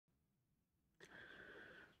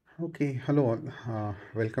Okay, hello all.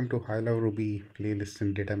 Welcome to High Love Ruby playlist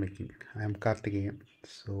in data making. I am Karthikeyan.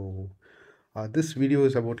 This video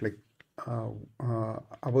is about uh,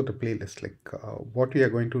 about the playlist, what we are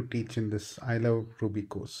going to teach in this I Love Ruby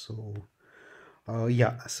course.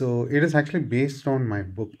 So it is actually based on my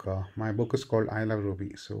book. My book is called I Love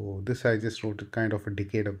Ruby. So this I just wrote it kind of a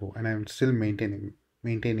decade ago, and I'm still maintaining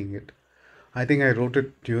it. I think I wrote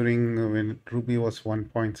it during when Ruby was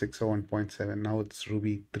 1.6 or 1.7. Now it's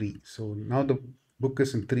Ruby 3. So now the book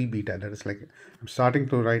is in 3 beta. That is like I'm starting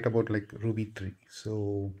to write about like Ruby 3.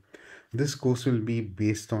 So this course will be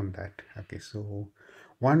based on that. Okay. So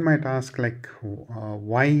one might ask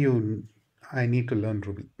why you I need to learn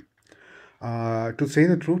Ruby. To say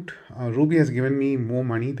the truth, Ruby has given me more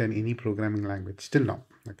money than any programming language till now.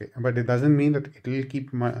 Okay, but it doesn't mean that it will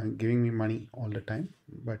keep giving me money all the time.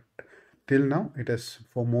 But till now, it has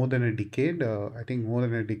for more than a decade. I think more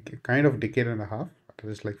than a decade, kind of decade and a half. That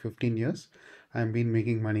is like 15 years. I've been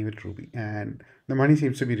making money with Ruby, and the money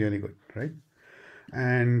seems to be really good, right?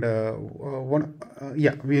 And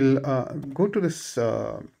we'll go to this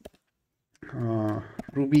uh,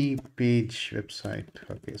 Ruby page website.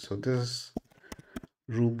 Okay, so this is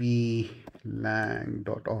rubylang.org.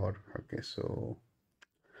 Okay,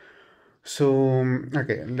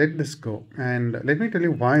 okay, let this go, and let me tell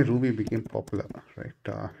you why Ruby became popular, right?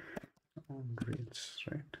 On Rails,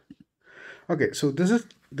 right? Okay, so this is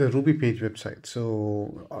the Ruby page website.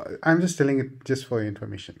 I'm just telling it just for your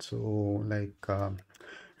information.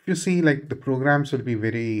 If you see, like, the programs will be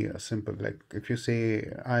very simple. Like if you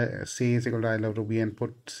say I say is equal to I love Ruby and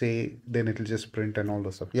put say, then it'll just print and all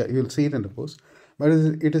those stuff. Yeah, you'll see it in the post. But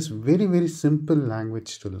it is very simple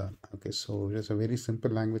language to learn. Okay, so it is a very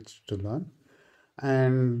simple language to learn.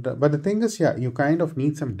 And but the thing is, yeah, you kind of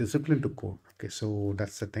need some discipline to code. Okay, so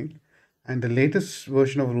that's the thing. And the latest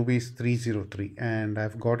version of Ruby is 3.03, and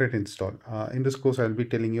I've got it installed. In this course, I'll be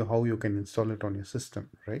telling you how you can install it on your system,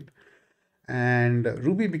 right? And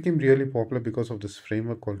Ruby became really popular because of this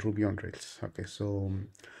framework called Ruby on Rails. Okay,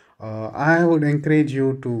 I would encourage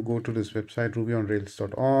you to go to this website,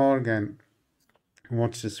 rubyonrails.org, and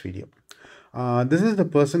watch this video. This is the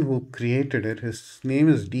person who created it. His name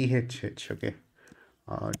is DHH. Okay,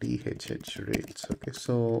 DHH Rails. Okay,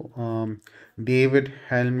 David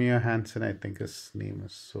Helmier Hansen, I think his name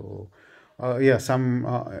is. Some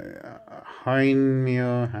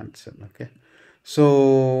Heinmeier Hansen. Okay,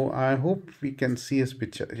 so I hope we can see his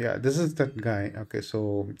picture. Yeah, this is that guy. Okay,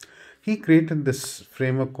 so he created this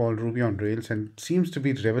framework called Ruby on Rails and seems to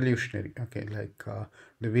be revolutionary. Okay,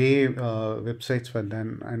 the way websites were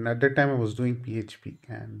done. And at that time, I was doing PHP,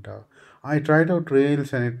 and I tried out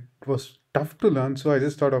Rails, and it was tough to learn. So I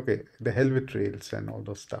just thought, okay, the hell with Rails and all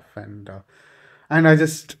those stuff, and I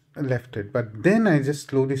just left it. But then I just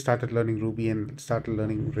slowly started learning Ruby and started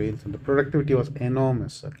learning Rails, and the productivity was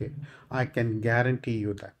enormous. Okay, I can guarantee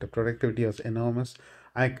you that the productivity was enormous.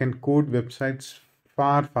 I can code websites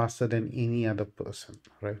far faster than any other person,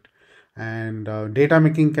 right? And data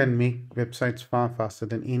making can make websites far faster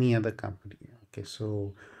than any other company. Okay,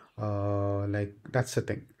 that's the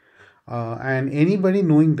thing. And anybody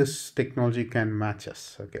knowing this technology can match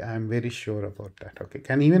us. Okay, I'm very sure about that. Okay,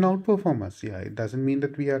 can even outperform us. Yeah, it doesn't mean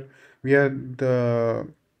that we are the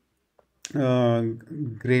uh,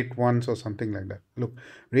 great ones or something like that. Look,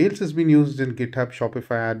 Rails has been used in GitHub,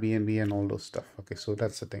 Shopify, Airbnb, and all those stuff. Okay, so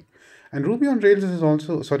that's the thing. And Ruby on Rails is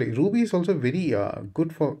also sorry, Ruby is also very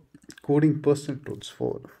good for coding personal tools.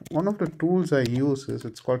 For one of the tools I use is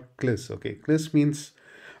it's called Cliss. Okay, Cliss means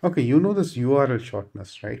okay, you know this URL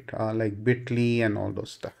shortness, right? Like Bitly and all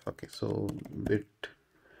those stuff. Okay, so bit.ly.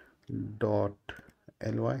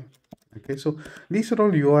 Okay, so these are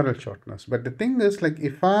all URL shorteners. But the thing is, like,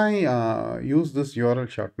 if I use this URL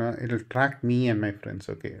shortener, it'll track me and my friends,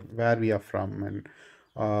 okay, where we are from and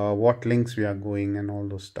what links we are going and all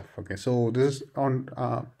those stuff. Okay, so this is on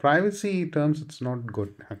privacy terms, it's not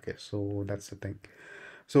good. Okay, so that's the thing.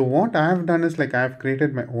 So what I've done is like I've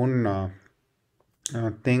created my own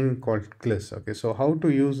thing called Cliss. Okay, so how to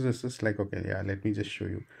use this is like, okay, yeah, let me just show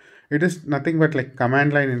you. It is nothing but like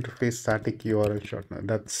command line interface static URL shortener.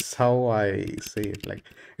 That's how I say it. Like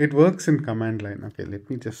it works in command line. Okay, let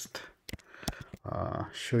me just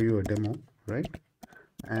show you a demo, right?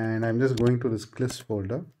 And I'm just going to this Cliss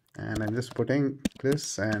folder and I'm just putting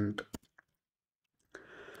Cliss and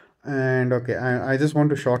okay, I just want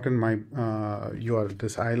to shorten my URL,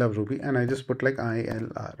 this I love Ruby, and I just put like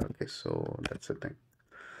ILR. Okay, so that's the thing.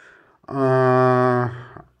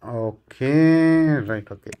 Okay, right,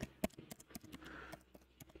 okay.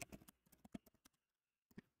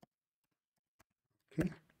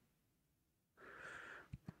 Okay.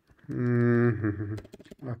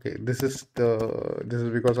 Okay, this is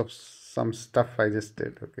because of some stuff I just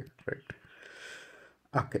did. Okay, right.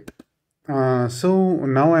 Okay. So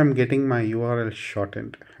now I'm getting my URL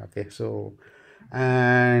shortened. Okay, so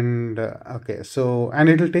and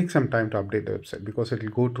it'll take some time to update the website because it'll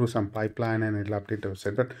go through some pipeline and it'll update the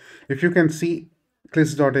website. But if you can see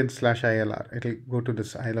clis.in/ilr, it'll go to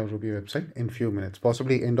this I Love Ruby website in few minutes.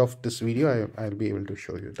 Possibly end of this video, I'll be able to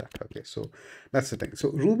show you that. Okay, so that's the thing.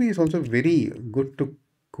 So Ruby is also very good to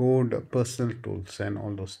code personal tools and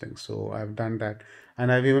all those things. So I've done that,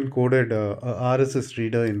 and I've even coded a RSS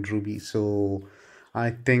reader in Ruby. So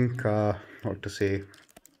I think what to say,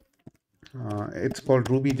 it's called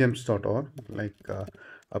rubygems.org, like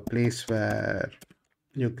a place where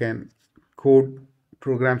you can code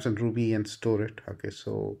programs in Ruby and store it. Okay,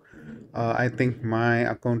 so I think my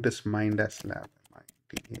account is mindaslab,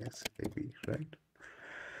 MINDASLAB, right?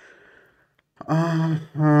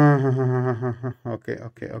 Okay,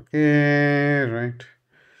 right.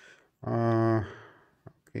 Uh,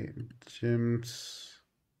 okay, gyms.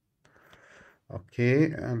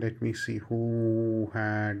 Okay, let me see who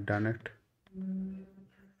had done it.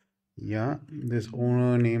 Yeah, this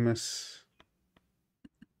owner name is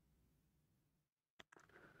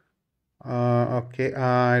okay.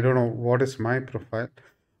 I don't know what is my profile.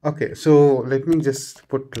 Okay, so let me just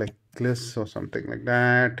put like this or something like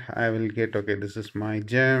that. I will get, okay, this is my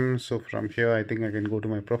gem. So from here, I think I can go to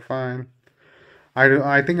my profile.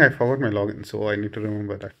 I think I forgot my login, so I need to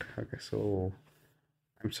remember that. Okay, so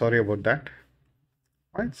I'm sorry about that.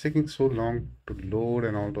 Why it's taking so long to load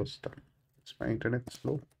and all those stuff? Is my internet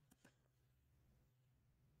slow?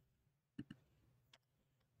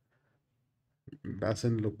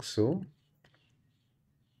 Doesn't look so.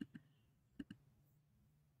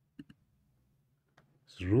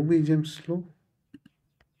 Is Ruby gem slow?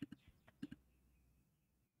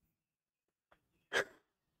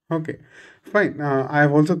 Okay, fine.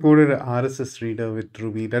 I've also coded a RSS reader with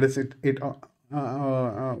Ruby. That is it.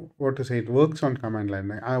 What to say? It works on command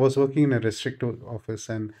line. I was working in a restricted office,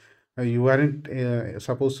 and you weren't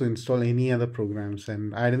supposed to install any other programs.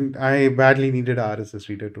 And I didn't. I badly needed a RSS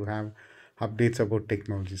reader to have updates about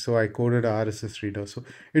technology. So I coded a RSS reader. So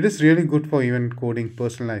it is really good for even coding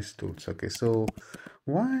personalized tools. Okay, so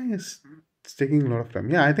why is it's taking a lot of time?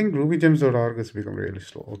 Yeah, I think rubygems.org has become really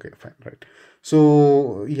slow. Okay, fine, right.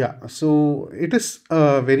 So yeah, so it is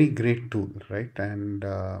a very great tool, right? And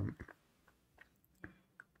uh,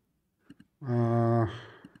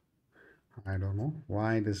 I don't know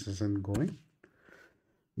why this isn't going.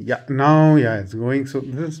 Yeah, now yeah, it's going. So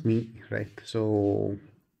this is me, right? So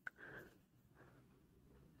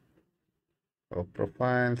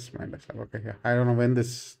profiles, minus. Okay, yeah. I don't know when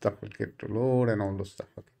this stuff will get to load and all those stuff.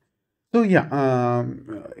 Okay. So yeah,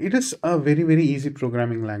 it is a very very easy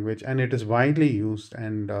programming language, and it is widely used.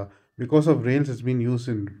 And because of Rails, it's been used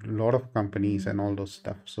in a lot of companies and all those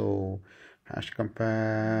stuff. So hash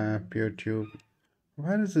compare, PeerTube.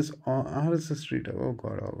 Where is this RSS reader? Oh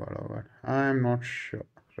god, oh god, oh god. I'm not sure,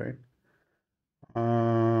 right?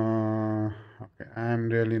 Okay, I'm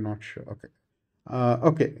really not sure. Okay.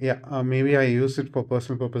 Okay, yeah, maybe I use it for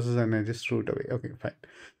personal purposes and I just threw it away. Okay, fine.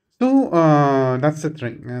 So that's the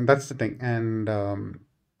thing, and that's the thing, and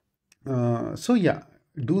so yeah,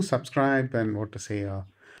 do subscribe and what to say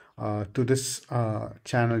to this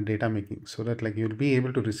channel data making, so that like you'll be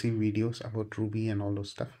able to receive videos about Ruby and all those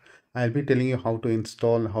stuff. I'll be telling you how to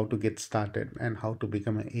install, how to get started, and how to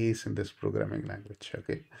become an ace in this programming language.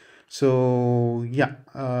 Okay, so yeah,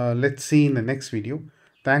 let's see in the next video.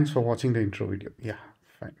 Thanks for watching the intro video. Yeah,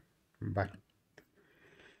 fine. Bye.